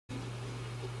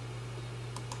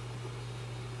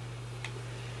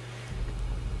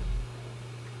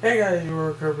Hey guys,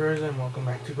 you're Curvers and welcome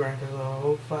back to Grand Theft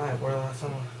Auto 5, where last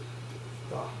time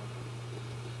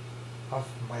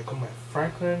Michael met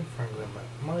Franklin met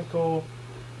Michael.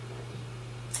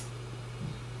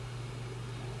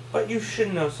 But you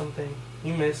should know something.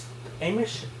 You missed a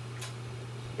mission.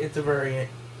 It's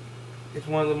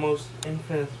one of the most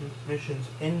infamous missions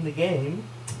in the game.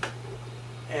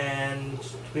 And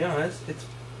to be honest, it's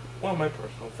one of my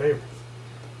personal favorites.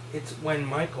 It's when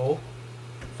Michael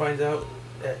finds out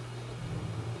that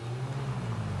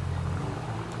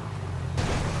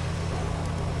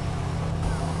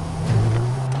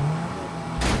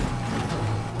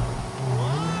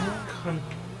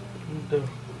the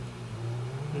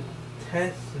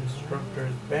test instructor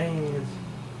is banging his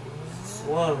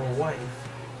slut of a wife,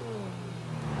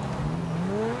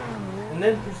 and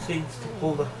then proceeds to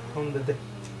pull from the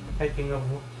decking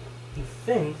of what he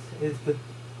thinks is the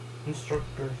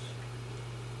instructor's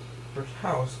first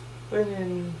house, but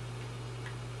then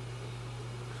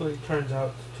actually turns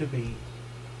out to be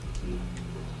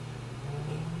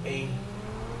a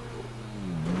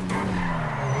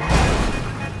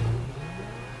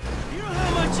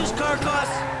This car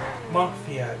costs?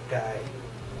 mafia guy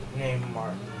named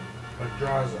Martin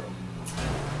Madrazo.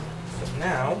 So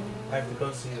now I have to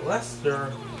go see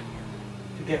Lester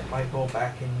to get Michael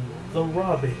back in the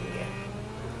robbing game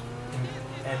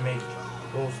and make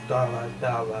those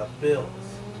dollar bills.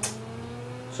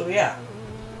 So yeah,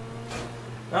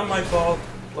 not my fault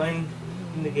playing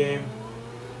in the game.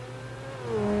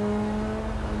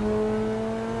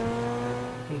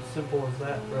 As simple as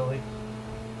that, really.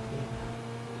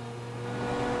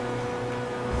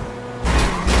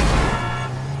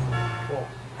 Well,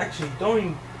 actually, don't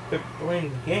even blame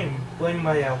the game. Blame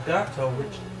my Elgato,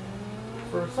 which,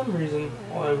 for some reason,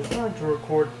 while I was trying to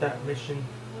record that mission,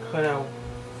 cut out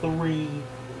 3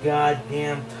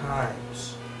 goddamn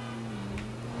times.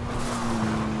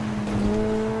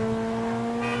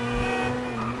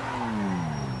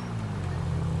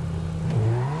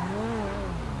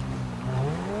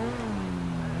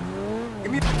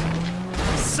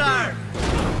 Sir!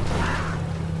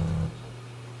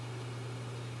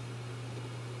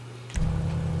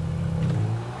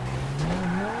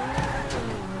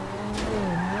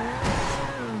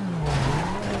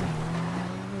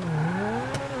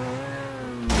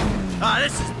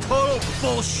 This is total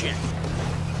bullshit!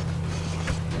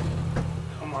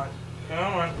 Come on.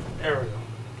 Come on. There we go.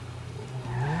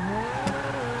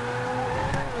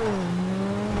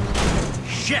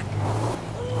 Shit!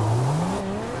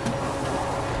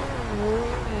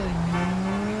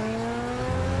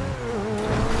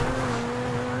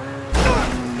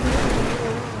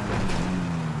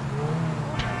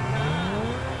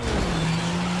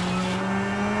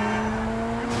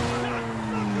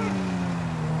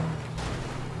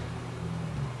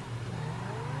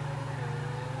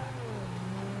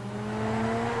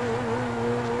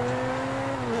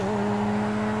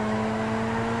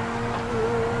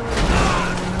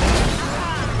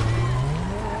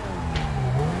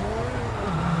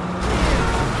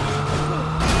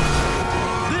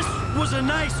 Was a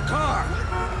nice car.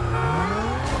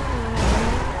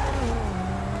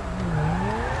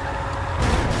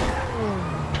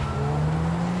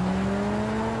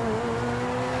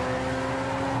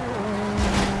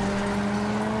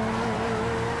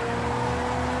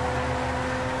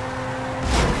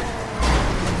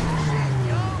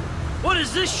 What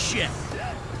is this shit?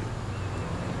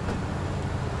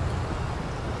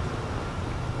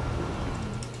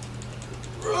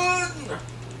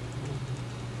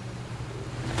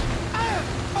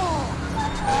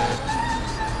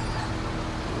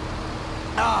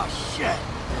 Oh, shit!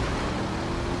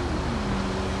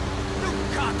 You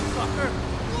cocksucker!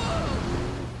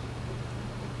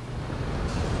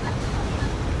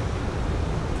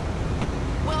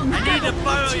 Well, I need to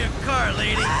borrow your car,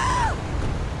 lady.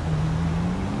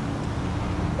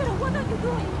 Pero what are you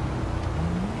doing?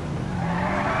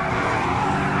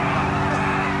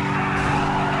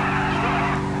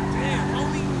 Damn,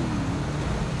 homie.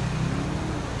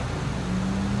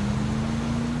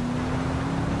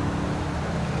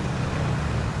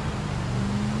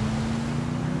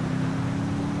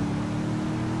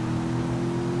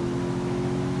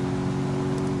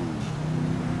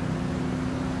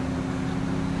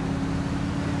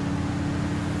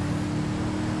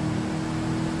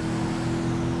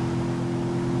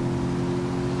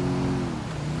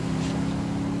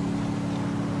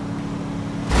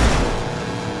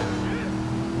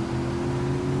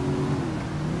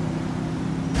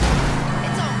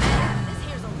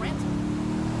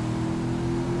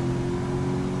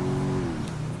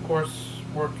 Of course,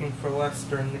 working for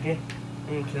Lester in the game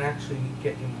can actually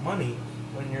get you money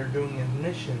when you're doing a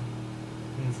mission,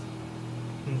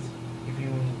 if you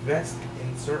invest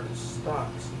in certain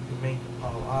stocks, you can make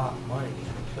a lot of money.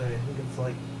 So I think it's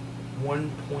like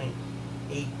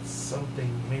 1.8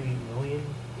 something, maybe million.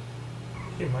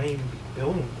 It might even be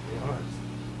billion, to be honest,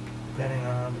 depending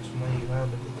on how much money you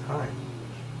have at the time.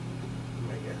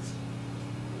 I guess.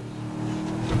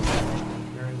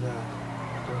 There's that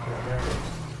there.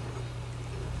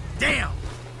 Damn!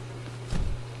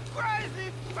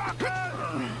 Crazy fucker!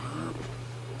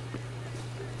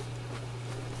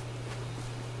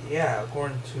 Yeah,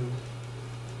 according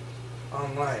to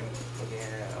online, looking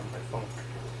at it on my phone.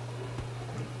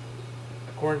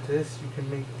 According to this, you can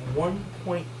make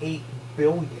 1.8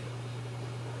 billion.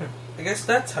 I guess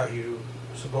that's how you're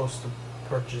supposed to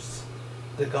purchase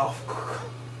the golf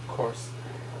course.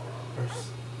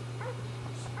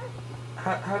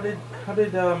 How did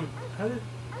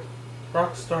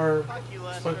Rockstar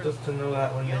expect us to know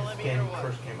that when this game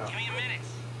first came out? Give me a minute.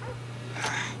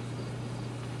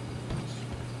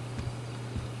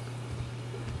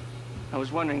 I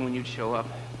was wondering when you'd show up.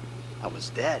 I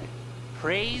was dead.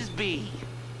 Praise be.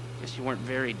 Guess you weren't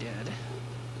very dead.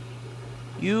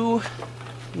 You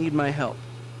need my help.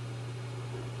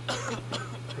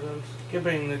 I'm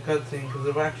skipping the cutscene because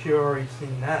I've actually already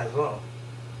seen that as well.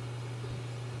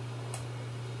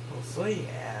 So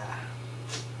yeah.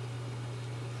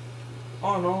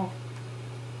 Oh no.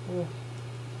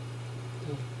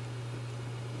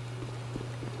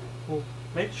 Well,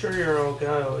 make sure your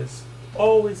Elgato is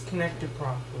always connected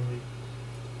properly,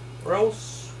 or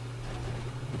else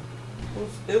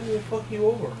it will fuck you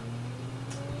over.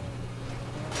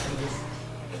 And just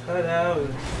cut out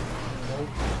and don't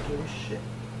give a shit.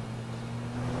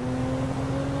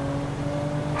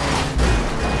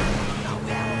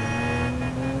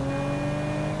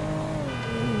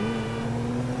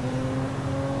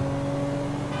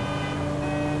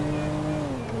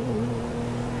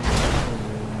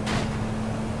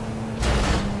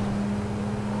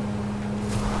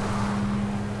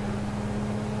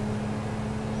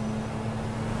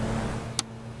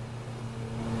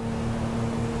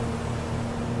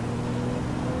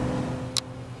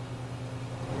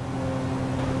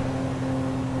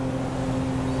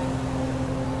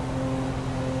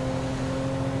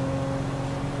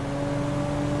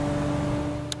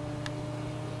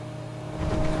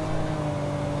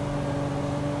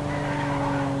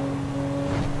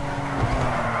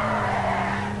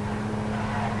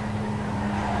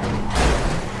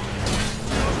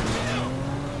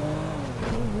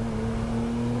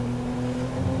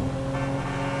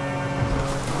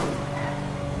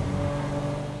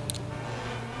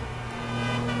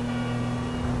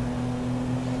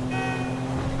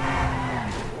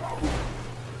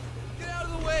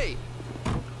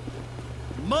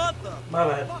 Mother! My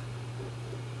bad.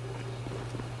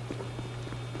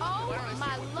 Oh,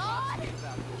 my lord!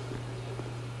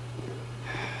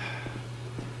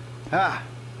 Ah,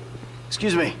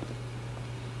 excuse me.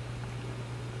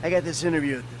 I got this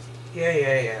interview at this.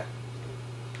 Yeah.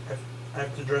 I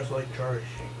have to dress like Charlie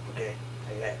Sheen. Okay,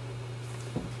 I got it.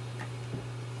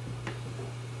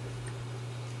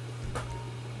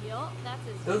 Yup, that's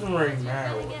as Doesn't good really as you're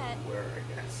matter gonna what get. you wear,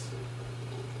 I guess.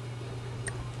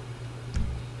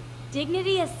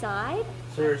 Dignity aside,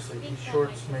 Seriously, I think these that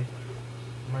shorts might- make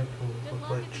Michael Good look luck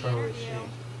like at the Charlie interview. Sheen.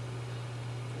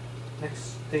 Next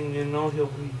thing you know, he'll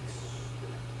be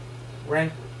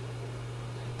ranking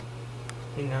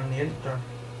on the intern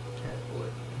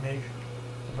with Major.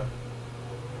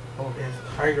 Oh, his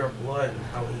tiger blood and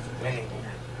how he's winning.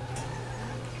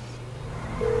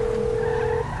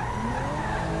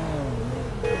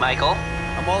 Michael,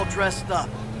 I'm all dressed up.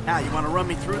 Now, you want to run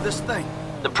me through this thing?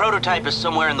 the prototype is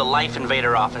somewhere in the Life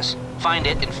Invader office. Find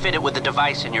it and fit it with the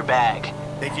device in your bag.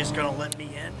 They just gonna let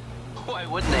me in? Why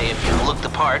wouldn't they if you look the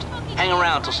part? Hang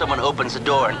around till someone opens the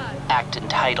door and act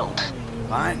entitled.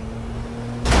 Fine.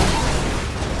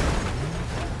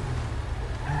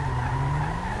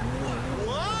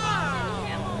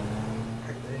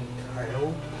 Acting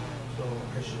entitled, so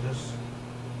I should just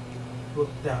look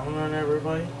down on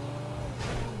everybody.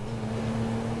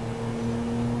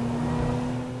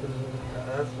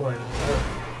 That's what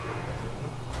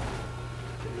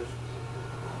they just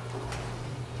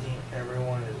think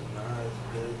everyone is not as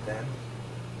good as them.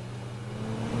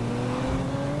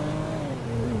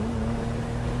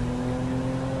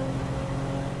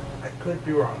 I could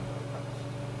be wrong.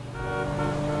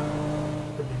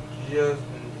 Could be just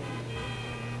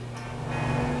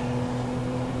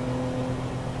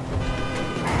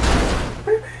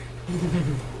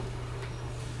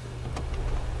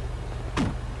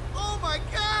Oh my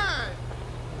god!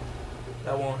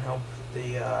 that won't help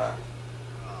the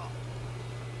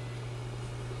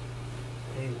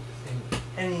in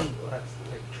any less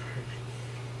like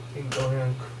and going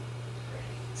on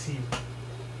crazy.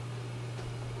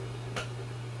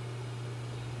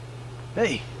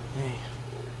 Hey.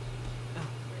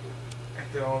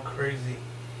 Acting all crazy.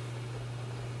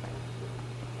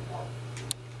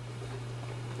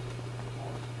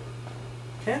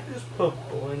 Can't I just put a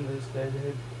bullet in this guy's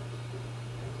head?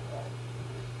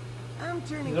 I'm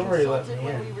turning He's already let consultant me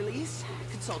when in. we release.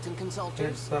 Consultant Can't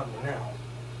consulters. stop me now.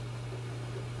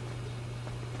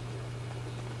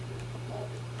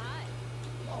 Hi.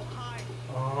 Oh, hi.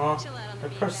 Aw, Chill out on I the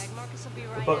pressed beanbag. Marcus will be the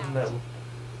right button that out.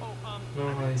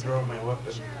 normally draw my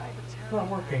weapon. Sure, I would It's not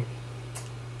working.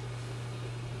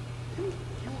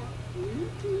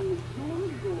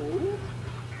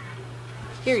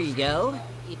 Here you go.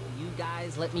 If you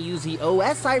guys let me use the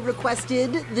OS I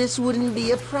requested, this wouldn't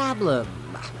be a problem.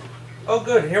 Oh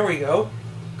good, here we go.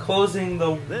 Closing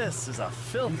the This is a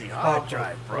filthy pop- hard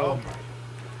drive, Oh bro.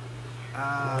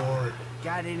 my lord.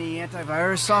 Got any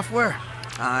antivirus software?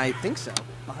 I think so.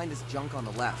 Behind this junk on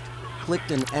the left.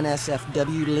 Clicked an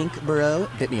NSFW link, bro.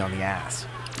 Bit me on the ass.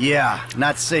 Yeah,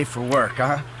 not safe for work,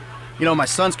 huh? You know, my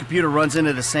son's computer runs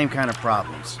into the same kind of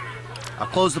problems. I'll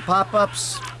close the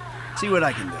pop-ups, see what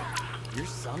I can do. Your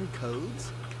son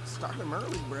codes? Start them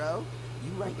early, bro.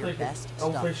 You write your Like best an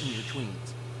stuff elfish- in your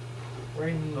tweens.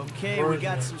 Rain Okay, we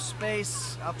got some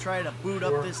space. I'll try to boot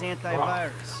up this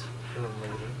antivirus.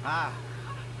 Ah,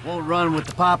 we'll run with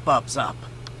the pop-ups up.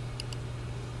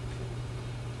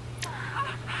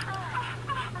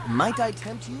 Might I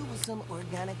tempt you with some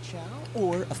organic chow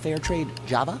or a fair trade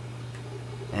Java?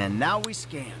 And now we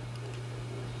scan.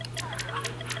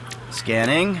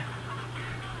 Scanning.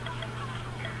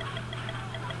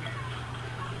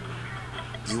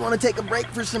 You want to take a break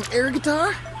for some air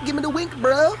guitar? Give me the wink,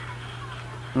 bro.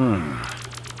 And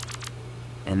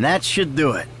that should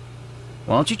do it.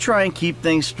 Why don't you try and keep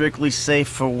things strictly safe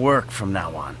for work from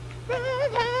now on?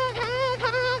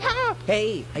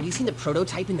 Hey, have you seen the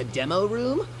prototype in the demo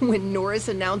room? When Norris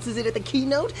announces it at the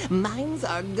keynote, minds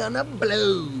are gonna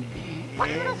blow.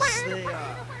 Yes, they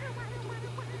are.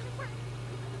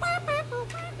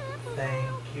 Thank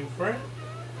you, friend.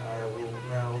 I will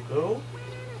now go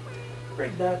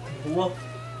bring that bluff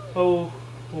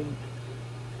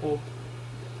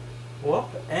whoop,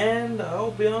 and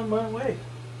I'll be on my way.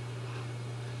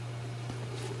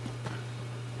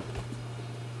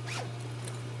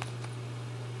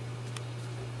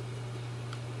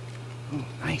 Oh,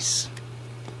 nice.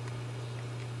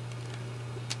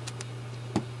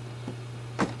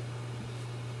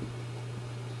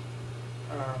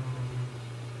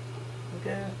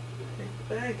 Okay, take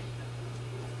the bag.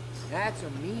 That's a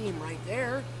meme right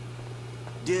there.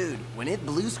 Dude, when it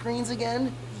blue screens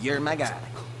again, you're my guy.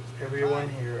 Everyone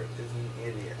here is an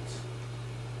idiot.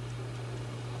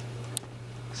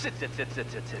 Sit.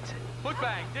 Foot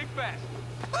bang, dig fast.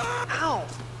 Ow!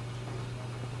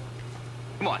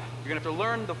 Come on, you're gonna have to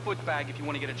learn the foot bag if you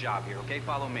want to get a job here, okay?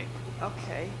 Follow me.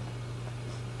 Okay.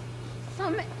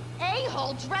 Some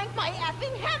a-hole drank my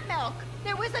effing hemp milk.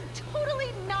 There was a totally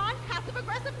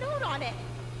non-passive-aggressive note on it.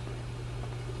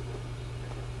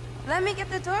 Let me get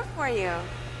the door for you.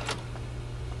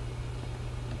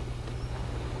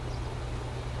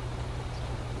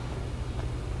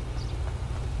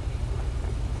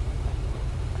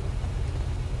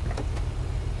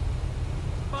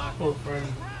 Well, friend,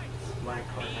 my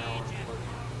car now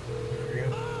for you.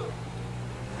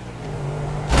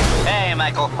 Hey,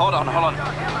 Michael, hold on.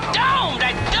 Domed!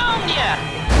 I domed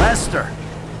ya! Lester,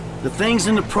 the thing's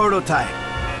in the prototype.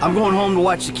 I'm going home to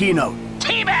watch the keynote.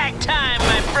 Teabag time,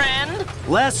 my friend!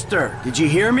 Lester, did you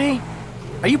hear me?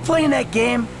 Are you playing that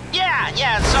game?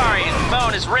 Yeah, sorry,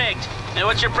 phone is rigged. Hey,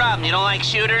 what's your problem? You don't like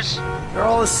shooters? They're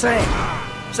all the same.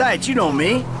 Besides, you know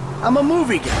me. I'm a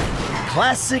movie guy.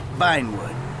 Classic Vinewood.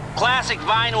 Classic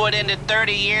Vinewood ended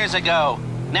 30 years ago.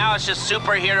 Now it's just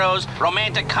superheroes,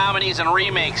 romantic comedies, and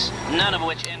remakes, none of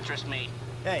which interest me.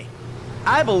 Hey,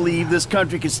 I believe this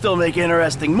country can still make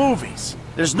interesting movies.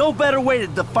 There's no better way to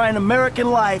define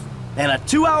American life than a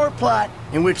 2-hour plot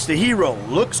in which the hero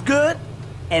looks good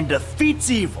and defeats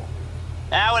evil.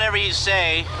 Whatever you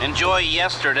say, enjoy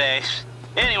yesterday.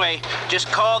 Anyway, just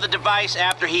call the device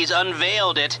after he's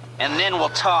unveiled it, and then we'll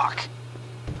talk.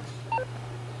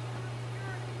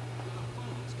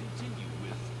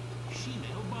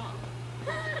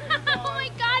 Oh my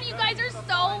god, you guys are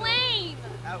so lame.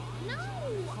 No,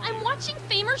 I'm watching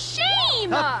Fame or Shame.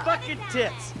 Fucking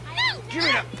tits. No. Give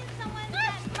me the... The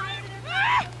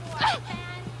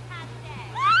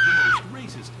most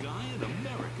racist guy in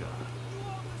America.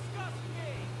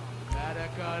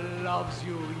 America loves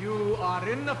you. You are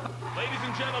in the... Ladies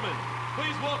and gentlemen,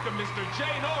 Please welcome Mr.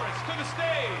 Jay Norris to the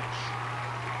stage.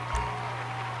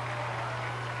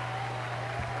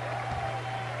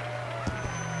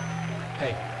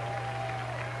 Hey,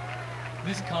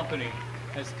 this company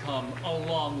has come a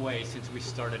long way since we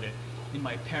started it in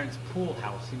my parents' pool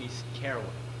house in East Caraway.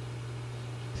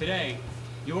 Today,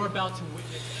 you're about to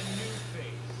witness a new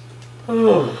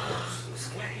phase.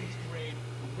 Weapons grade,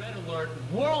 red alert,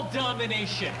 world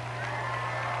domination.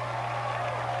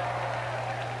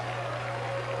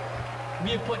 We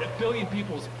have put 1 billion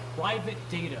people's private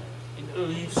data in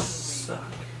the You suck.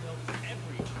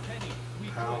 every penny we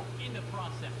How? put in the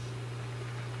process.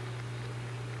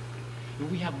 And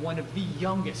we have one of the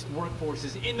youngest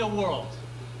workforces in the world.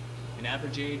 An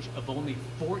average age of only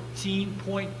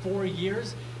 14.4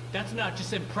 years. That's not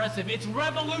just impressive, it's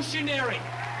revolutionary!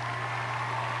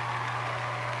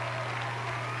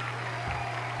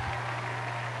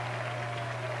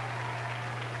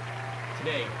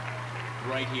 Today,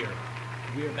 right here,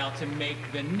 we're about to make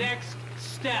the next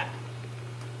step.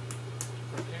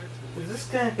 Is this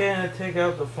guy gonna take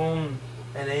out the phone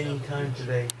at any time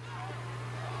today?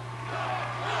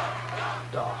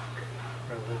 Doc,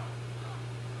 really?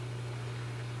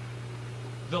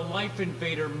 The Life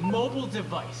Invader mobile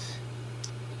device.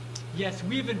 Yes,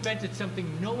 we've invented something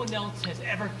no one else has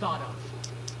ever thought of.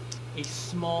 A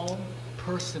small,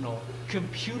 personal,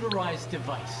 computerized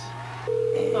device.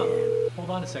 Oh, hold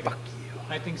on a second.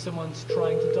 I think someone's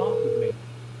trying to talk with me.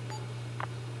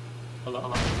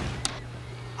 Hello?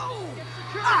 Oh,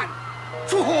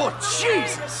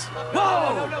 Jesus!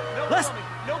 Whoa! Let's...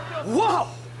 Whoa!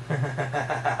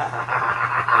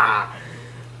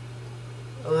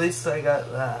 At least I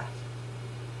got that.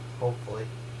 Hopefully.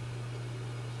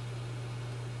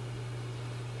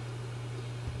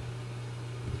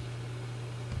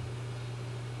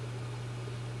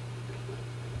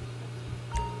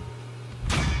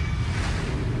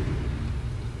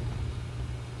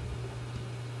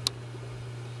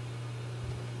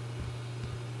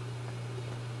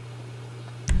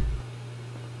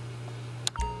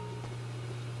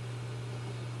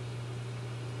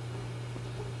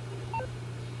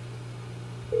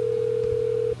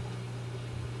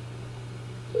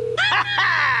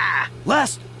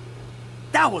 Lester,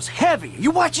 that was heavy.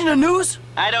 You watching the news?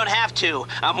 I don't have to.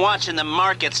 I'm watching the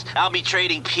markets. I'll be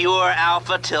trading pure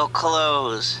alpha till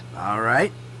close. All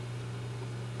right.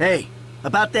 Hey,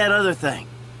 about that other thing.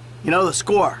 You know, the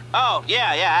score. Oh,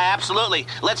 yeah, absolutely.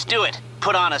 Let's do it.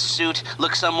 Put on a suit,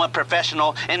 look somewhat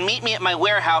professional, and meet me at my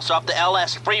warehouse off the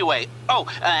LS freeway. Oh,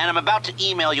 and I'm about to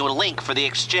email you a link for the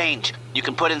exchange. You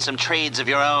can put in some trades of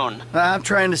your own. I'm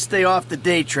trying to stay off the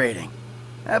day trading.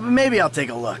 But maybe I'll take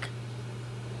a look.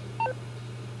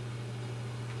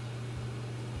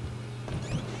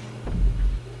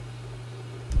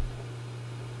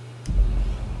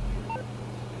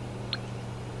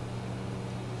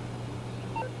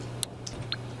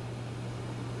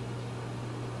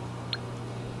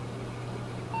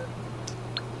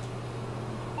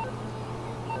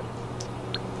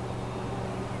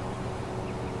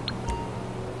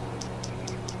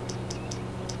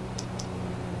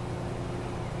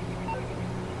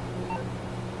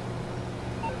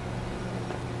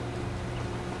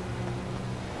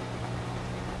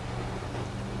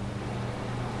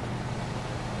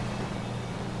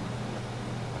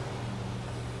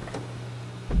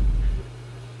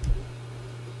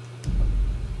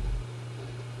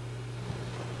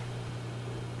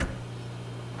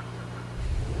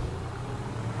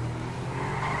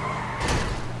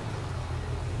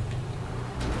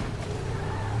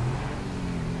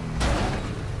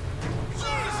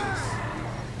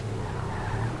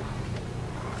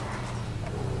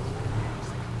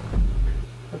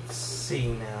 Let's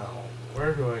see now.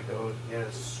 Where do I go to get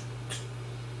a suit?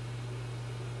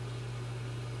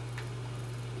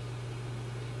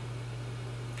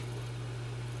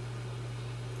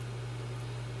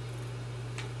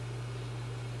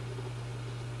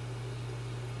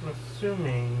 I'm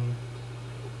assuming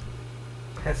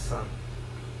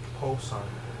Poson.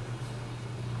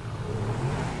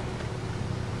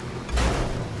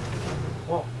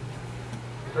 Well,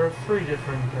 there are 3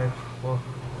 different types. Well,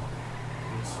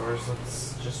 stores.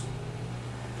 Let's just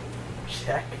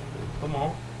check them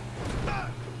all.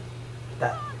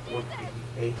 That would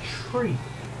be a treat.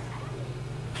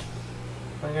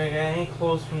 I'm not gonna get any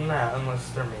clothes from that unless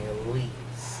they're my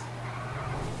elites.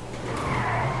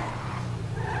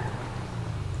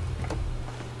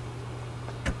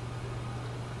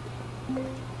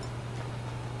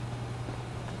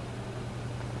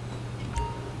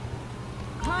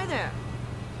 Hi there.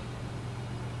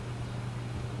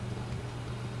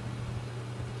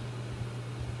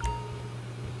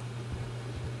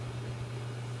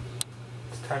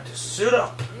 Time to suit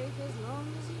up. Take as long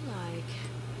as you like.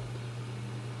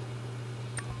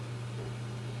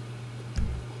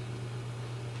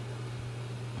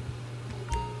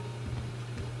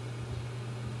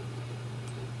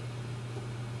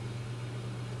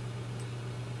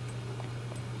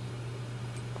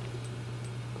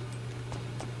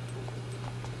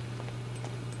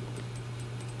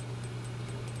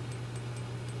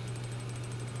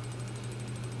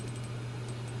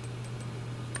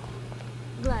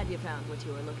 Glad you found what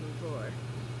you were looking for.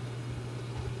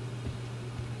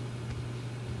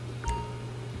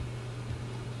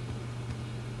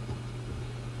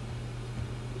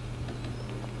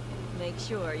 Make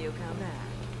sure you come back.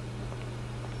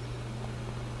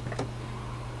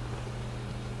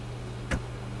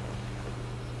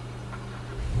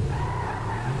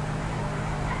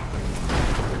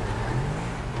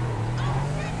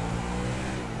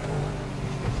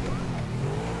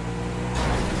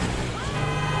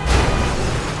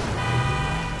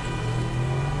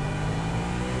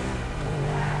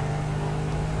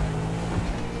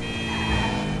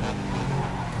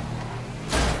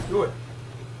 Do it.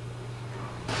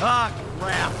 Ah,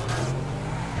 crap.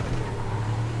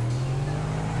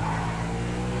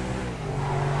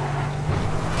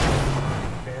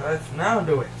 Okay, let's now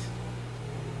do it.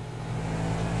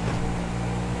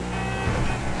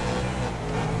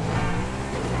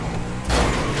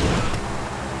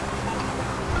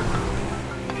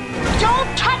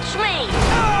 Don't touch me!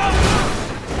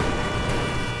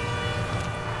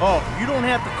 Oh, you don't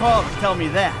have to call to tell me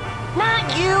that.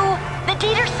 Not you! The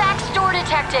Dieter Sachs store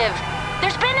detective!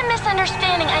 There's been a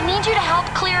misunderstanding. I need you to help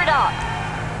clear it up.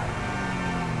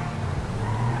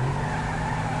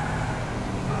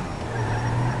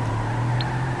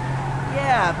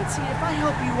 Yeah, but see, if I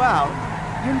help you out,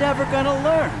 you're never gonna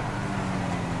learn.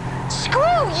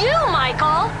 Screw you,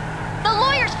 Michael! The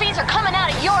lawyer's fees are coming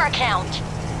out of your account.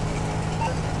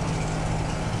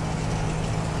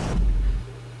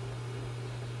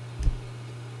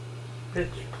 Bitch,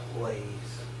 please.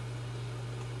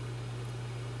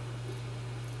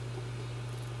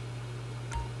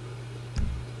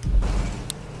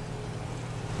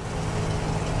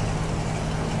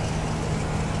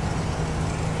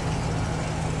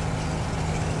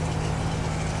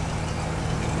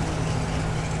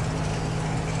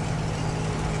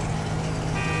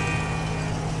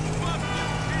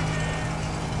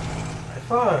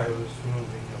 I thought I was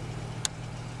moving up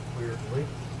weirdly.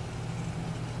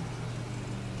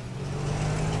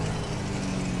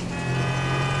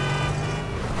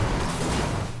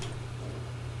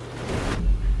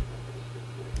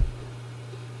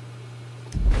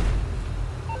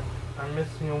 I'm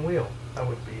missing a wheel. That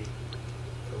would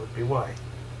be why.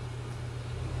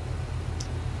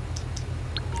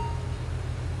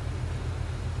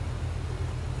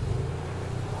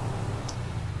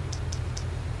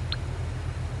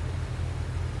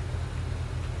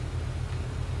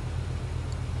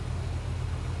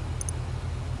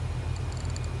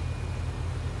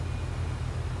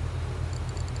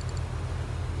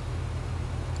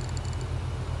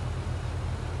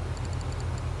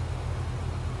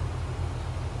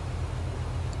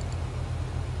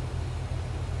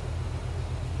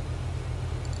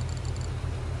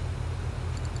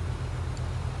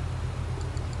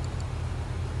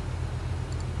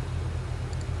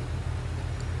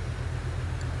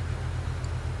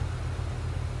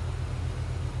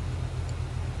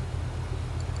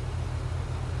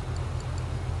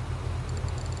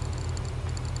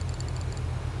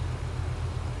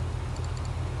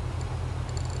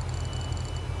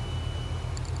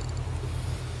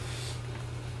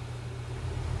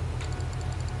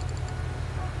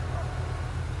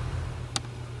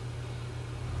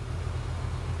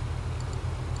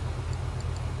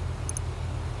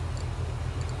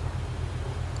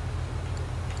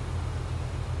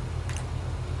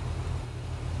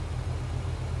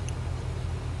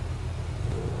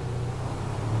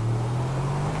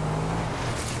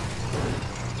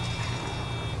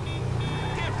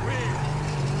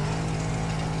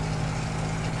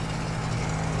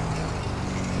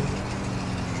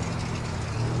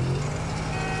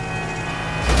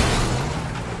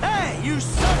 You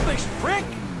selfish prick!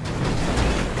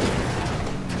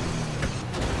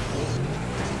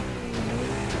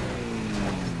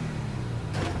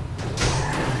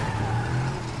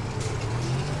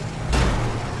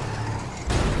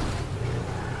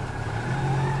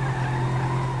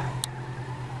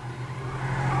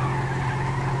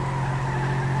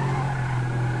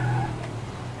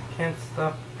 I can't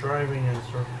stop driving in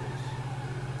circles.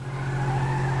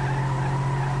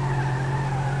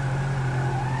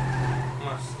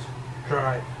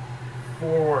 Drive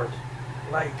forward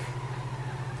like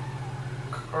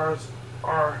cars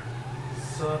are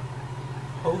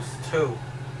supposed to.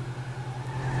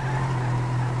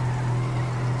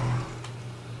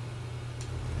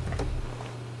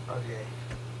 Okay.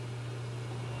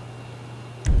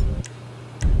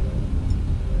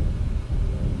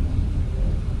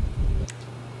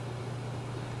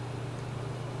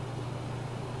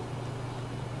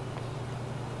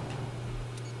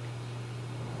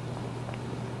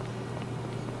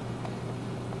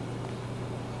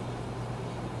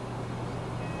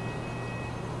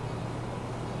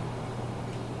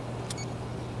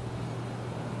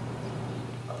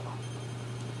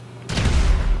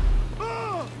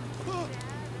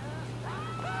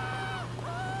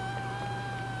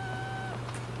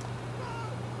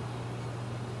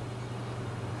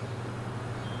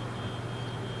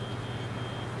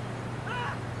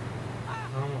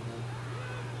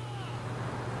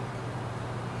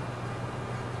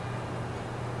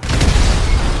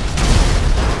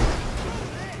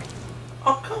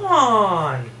 Oh, come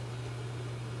on!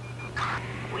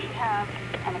 We have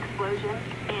an explosion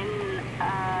in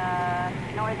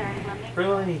northern London.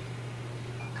 Really?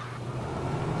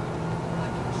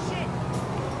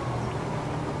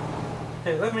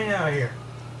 Hey, let me out of here.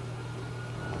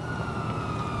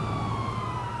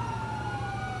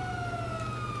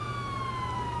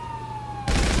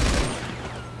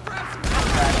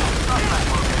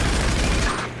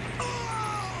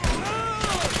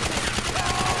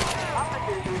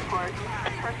 Officers report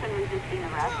a person resisting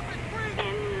arrest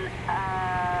in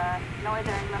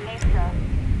northern La Mesa.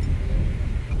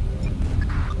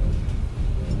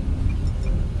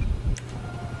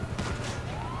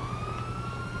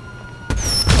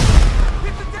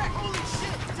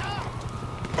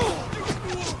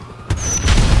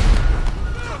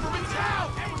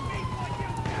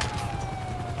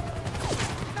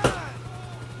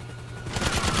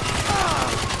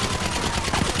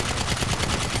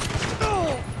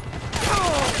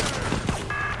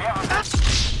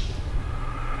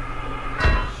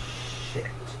 Shit.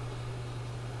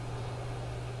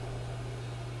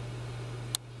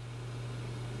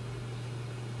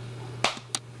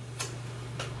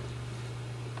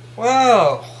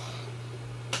 Well,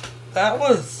 that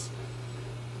was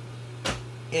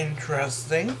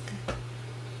interesting,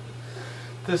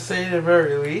 to say the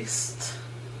very least.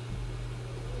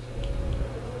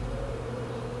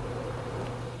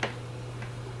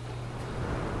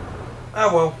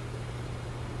 Oh well.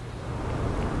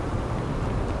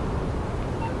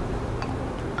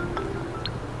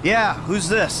 Yeah, who's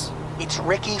this? It's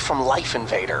Ricky from Life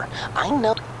Invader. I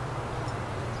know.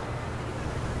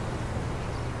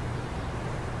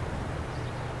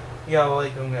 Yeah,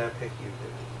 like I'm gonna pick you,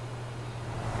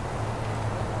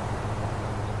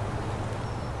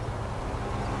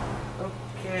 dude.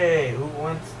 Okay, who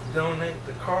wants to donate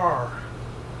the car?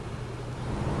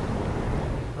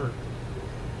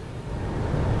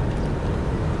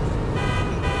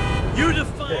 You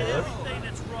define Yeah, everything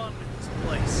that's wrong with this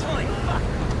place. Holy fuck!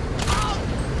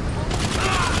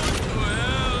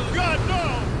 God, no!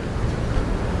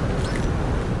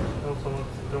 Also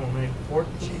wants to donate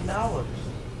 $14.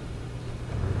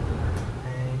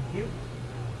 Thank you.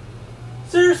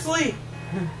 Seriously?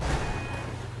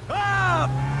 Ah!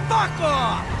 Fuck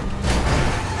off!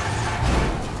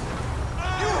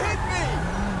 You hit me!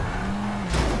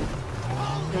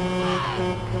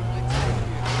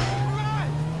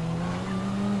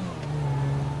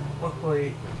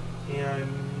 Luckily, yeah,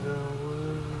 I'm gonna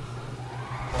lose.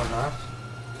 Or not.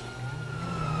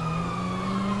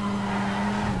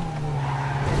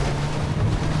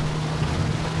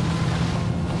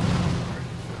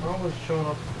 Always showing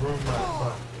up the room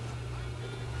outside.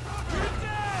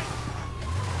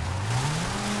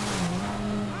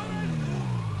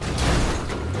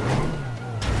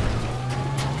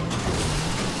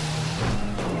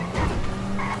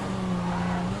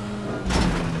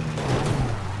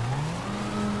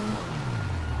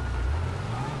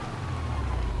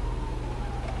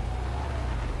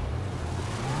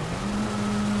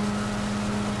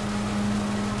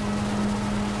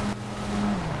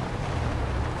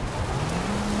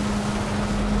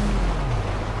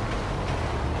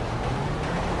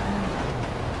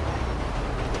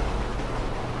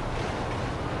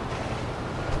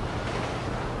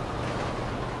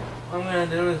 What I'm gonna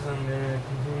do is I'm gonna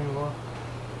continue up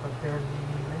here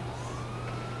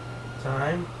next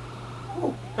time.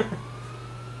 Ooh.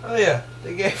 Oh yeah,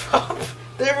 they gave up.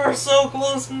 They were so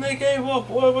close and they gave up.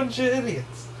 What a bunch of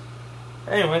idiots.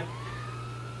 Anyway,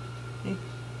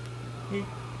 the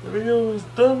video is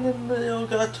done and they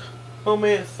all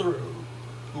made it through.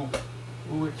 Ooh.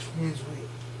 Which means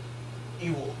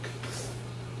you walk.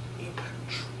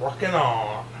 rocking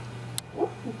on.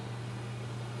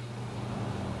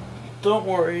 Don't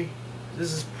worry,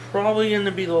 this is probably going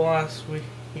to be the last week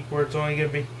where it's only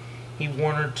going to be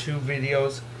 1 or 2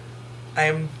 videos. I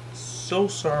am so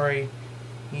sorry.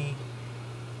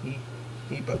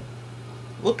 But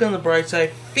look on the bright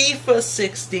side, FIFA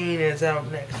 16 is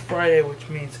out next Friday, which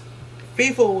means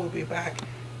FIFA will be back.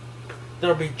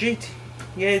 There'll be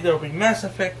GTA, there'll be Mass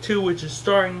Effect 2, which is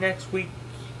starting next week,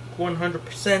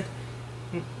 100%.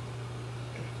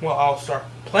 Well, I'll start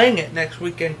playing it next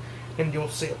weekend, and you'll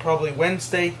see it probably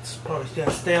Wednesday. It's probably going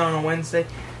to stay on Wednesday.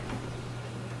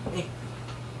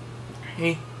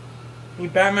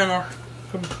 Batman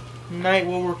Arkham Knight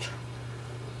will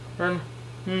return.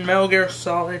 Metal Gear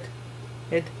Solid.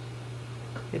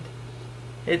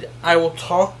 I will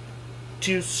talk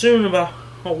to you soon about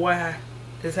what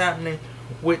is happening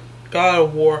with God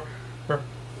of War, but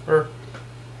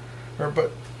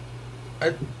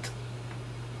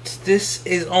this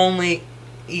is only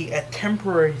a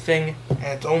temporary thing, and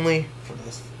it's only for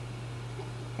this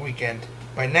weekend.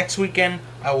 By next weekend,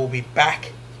 I will be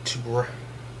back to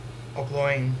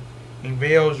uploading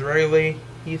videos regularly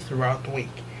throughout the week.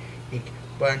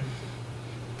 But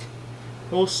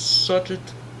it was such a.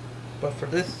 But for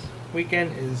this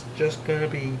weekend, is just gonna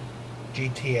be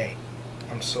GTA.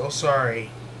 I'm so sorry.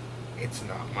 It's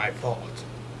not my fault.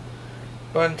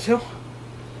 But until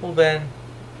then,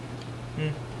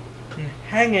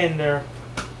 hang in there.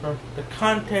 The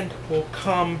content will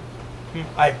come.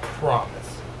 I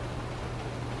promise.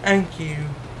 Thank you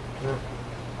for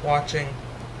watching.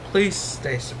 Please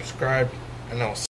stay subscribed, and I'll see you.